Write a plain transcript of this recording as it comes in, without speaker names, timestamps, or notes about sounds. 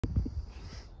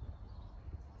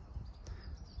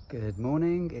Good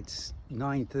morning, it's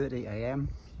 9:30 a.m.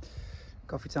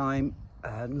 Coffee time.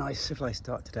 Nice civilised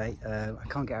start today. I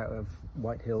can't get out of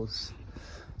White Hills.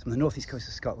 It's on the northeast coast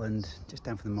of Scotland, just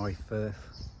down from the Moray Firth.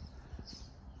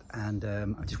 And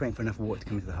I'm just waiting for enough water to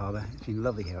come into the harbour. It's been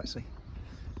lovely here actually.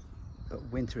 But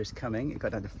winter is coming. It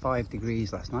got down to 5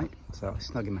 degrees last night, so I was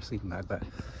snug in my sleeping bag, but it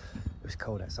was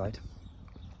cold outside.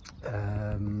 So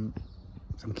I'm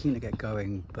keen to get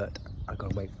going, but I've got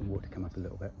to wait for the water to come up a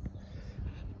little bit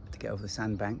to get over the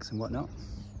sandbanks and whatnot,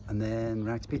 and then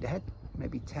round to Peterhead,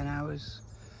 maybe 10 hours,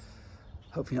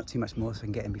 hopefully not too much more, so I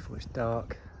can get in before it's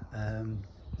dark.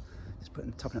 Just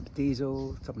topping up the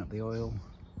diesel, topping up the oil,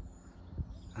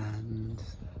 and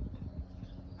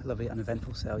a lovely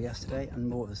uneventful sail yesterday, and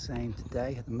more of the same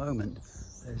today. At the moment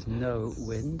there's no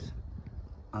wind.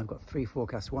 I've got 3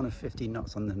 forecasts, one of 15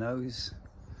 knots on the nose,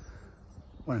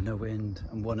 one of no wind,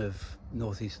 and one of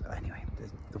northeast. Anyway,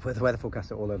 the weather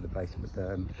forecasts are all over the place, but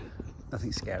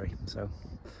nothing scary, so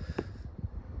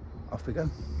off we go.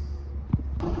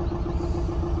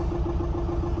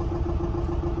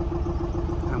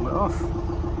 And we're off.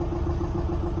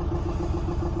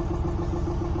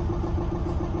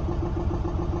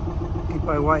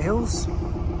 Goodbye White Hills.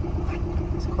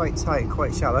 It's quite tight,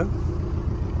 quite shallow.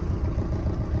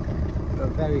 Got a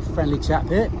very friendly chap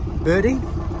here, Birdie.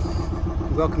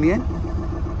 Welcome you in.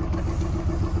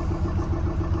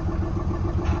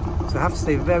 So I have to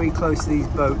stay very close to these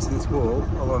boats and this wall,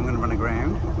 although I'm going to run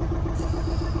aground.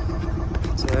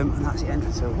 And that's the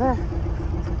entrance over there.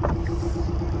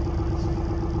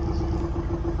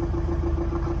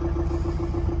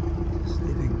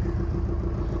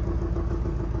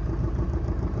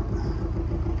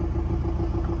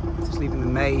 Just leaving the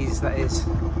maze that is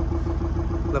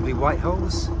lovely White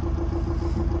Hills.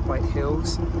 All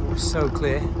so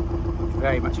clear.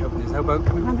 Very much hoping there's no boat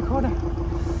coming around the corner.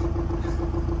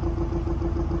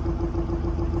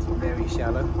 It's very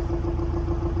shallow.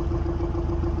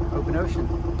 Open ocean.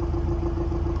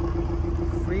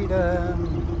 Freedom.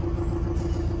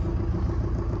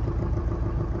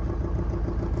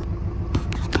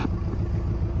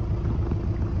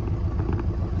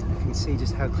 You can see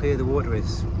just how clear the water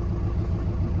is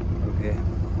over here.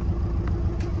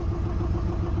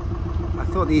 I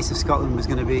thought the east of Scotland was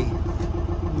going to be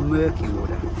murky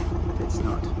water, but it's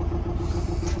not.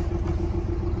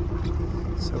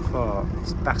 So far,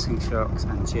 it's basking sharks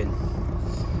and gin.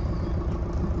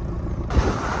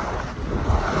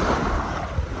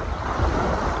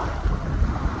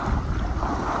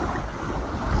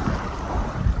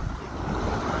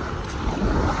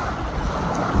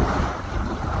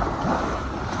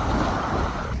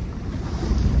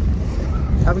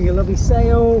 Having a lovely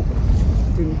sail.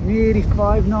 Nearly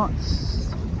 5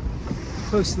 knots,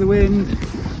 close to the wind,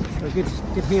 so a good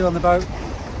heel on the boat.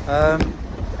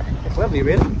 It's lovely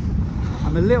really.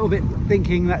 I'm a little bit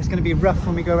thinking that it's going to be rough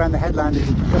when we go around the headland in a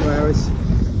couple of hours.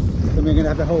 Then we're going to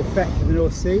have the whole effect of the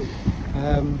North Sea.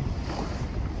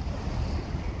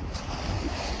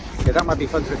 So that might be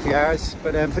fun for a few hours,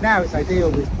 but for now it's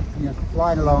ideal with, you know,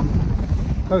 flying along,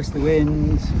 close to the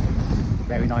wind,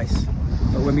 very nice.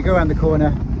 But when we go around the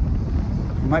corner,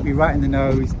 it might be right in the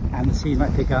nose and the seas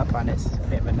might pick up and it's a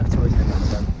bit of a notorious headland,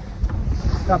 so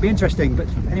that'll be interesting. But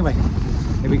anyway,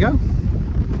 here we go.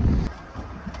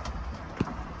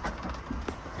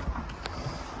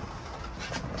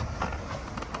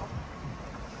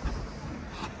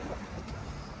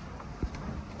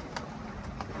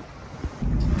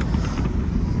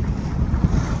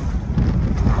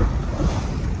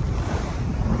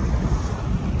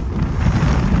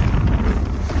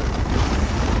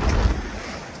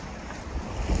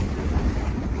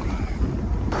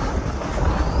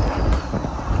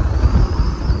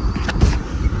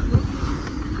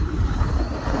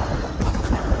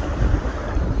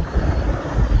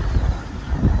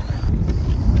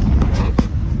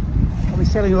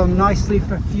 Sailing along nicely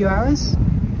for a few hours,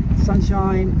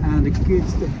 sunshine and a good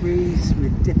stiff breeze. We're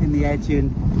dipping the edge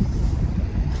in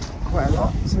quite a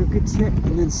lot, so a good tip,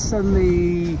 and then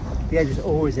suddenly the edge was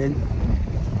always in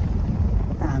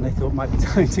and I thought it might be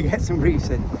time to get some reefs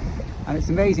in. And it's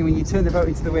amazing when you turn the boat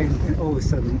into the wind and all of a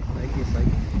sudden it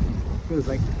feels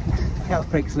like hell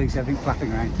breaks loose, everything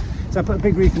flapping around. So I put a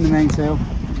big reef in the mainsail,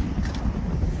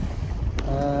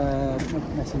 not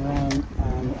messing around,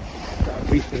 and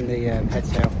reef in the head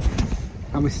sail,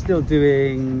 and we're still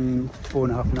doing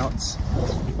 4.5 knots.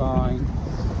 That's fine.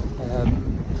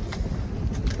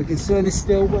 The concern is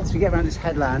still, once we get around this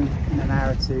headland in an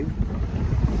hour or two,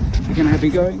 we're going to be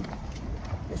going,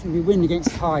 there's going to be wind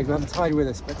against tide. We'll have the tide with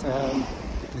us, but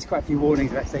there's quite a few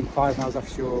warnings about staying 5 miles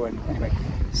offshore. And anyway,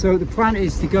 so the plan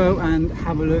is to go and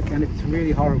have a look, and if it's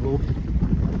really horrible,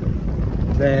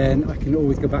 then I can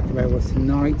always go back to where I was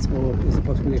tonight, or there's a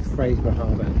possibility of Fraserburgh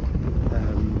Harbour.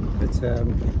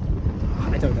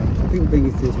 I don't know. I think the thing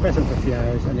is to press on for a few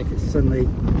hours, and if it's suddenly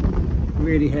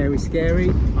really hairy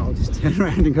scary, I'll just turn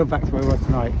around and go back to where I was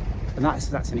tonight, and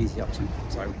that's an easy option,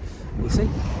 so we'll see.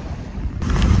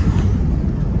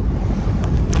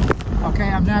 Okay,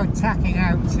 I'm now tacking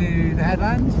out to the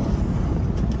headland.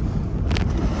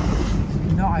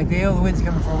 Not ideal, the wind's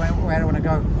coming from where I want to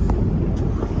go.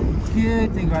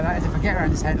 Good thing about that is if I get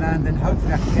around this headland, then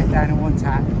hopefully I can get down in one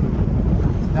tack.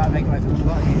 So that'll make life a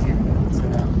lot easier. So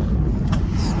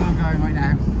slow going right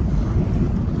now.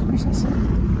 We shall see.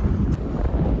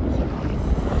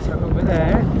 So over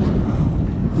there,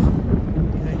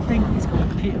 I think it's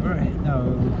called Peterhead.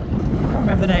 No, I can't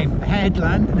remember the name.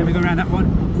 Headland, and then we go around that one.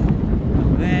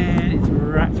 And then it's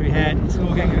Rattray Head. It's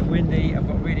all getting a bit windy. I've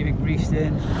got really big reefs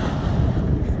in.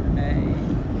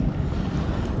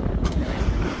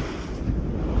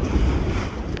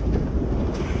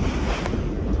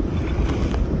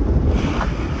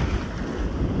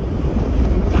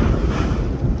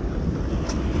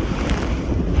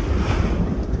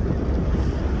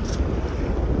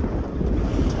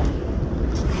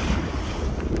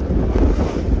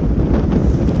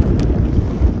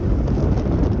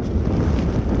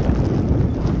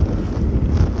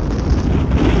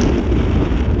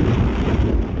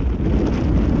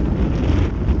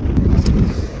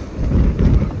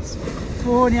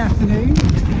 In the afternoon,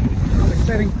 we're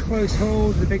sailing close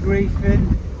hold with a big reef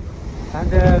in,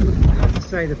 and I have to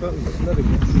say the boat was loving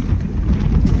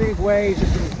this. Big waves,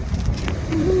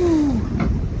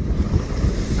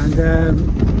 and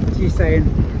she's saying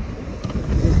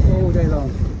this all day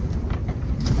long.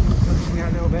 Pushing out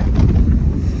a little bit. I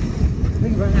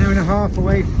think about an hour and a half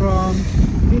away from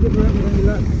Peterhead with any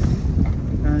luck,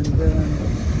 and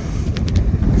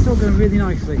it's all going really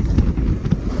nicely.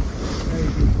 Very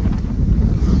beautiful.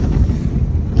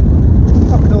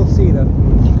 See them.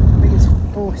 I think it's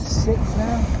 4-6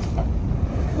 now.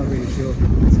 Not really sure.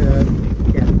 But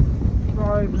yeah,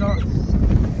 5 knots.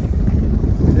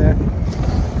 And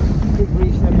big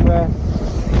reefs everywhere.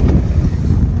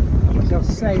 So I'll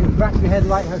say the Rattray Head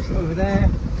lighthouse over there.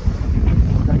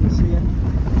 I can see it.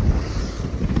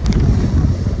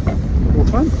 All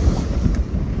fun.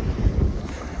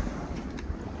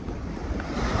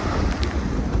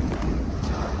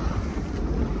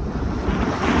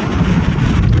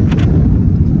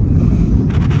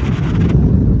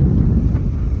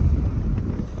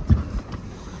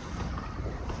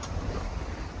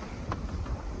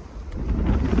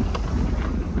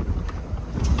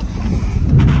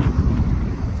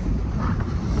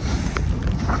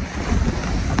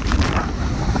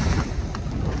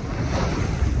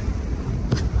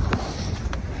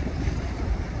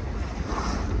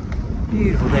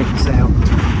 Beautiful day to sail.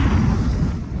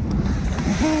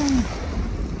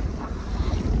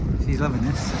 She's loving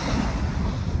this.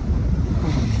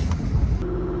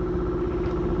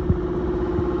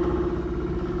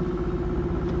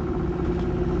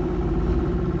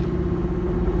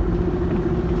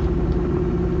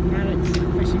 And it's a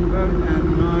fishing boat and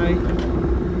my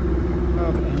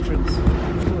harbour entrance.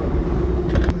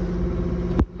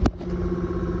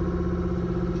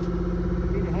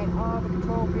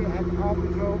 Harbour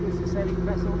Control is the sailing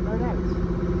vessel, no doubt.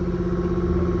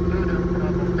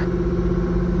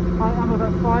 I am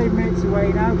about 5 minutes away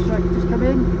now, so I can just come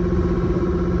in?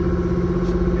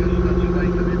 Yes, that's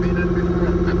right. Have you been in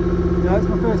before? No, it's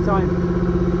my first time.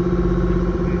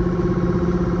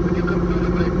 When you come to the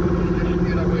right post, just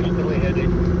steer a westerly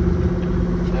heading.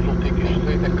 That'll take you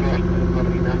straight across to the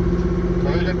marina.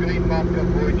 There is a green marker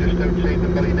buoy just outside the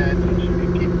marina entrance, so you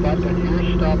keep that on your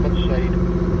starboard side.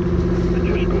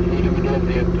 Just go through the middle of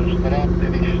the entrance. There aren't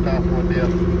any staff on there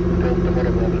until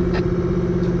tomorrow morning.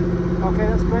 Okay,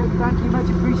 that's great. Thank you, much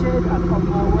appreciated. I'm on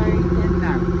my way in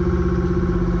now.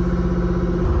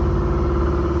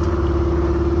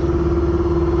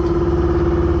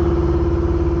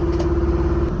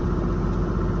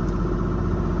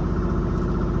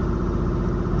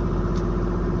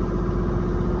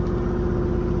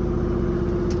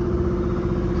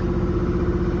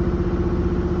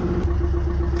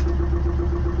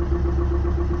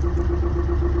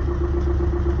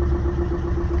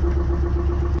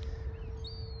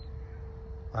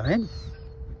 I'm in.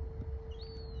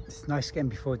 It's nice getting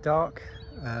before dark.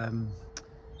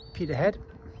 Peterhead,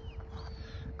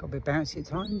 got a bit bouncy at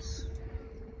times.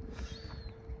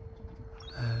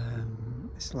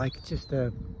 It's like just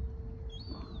a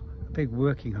big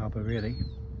working harbour really,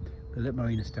 the little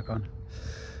marina stuck on.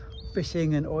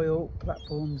 Fishing and oil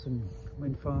platforms and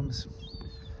wind farms.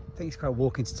 I think it's quite a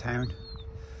walk into town.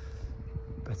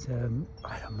 But but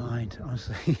I don't mind,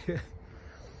 honestly.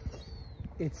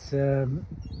 It's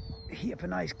heat up a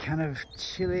nice can of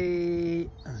chilli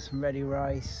and some ready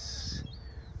rice,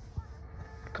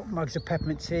 a couple mugs of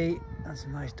peppermint tea and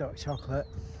some nice dark chocolate,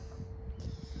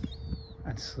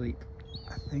 and sleep,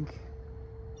 I think.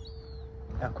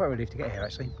 I'm quite relieved to get here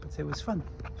actually, but it was fun.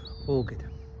 All good.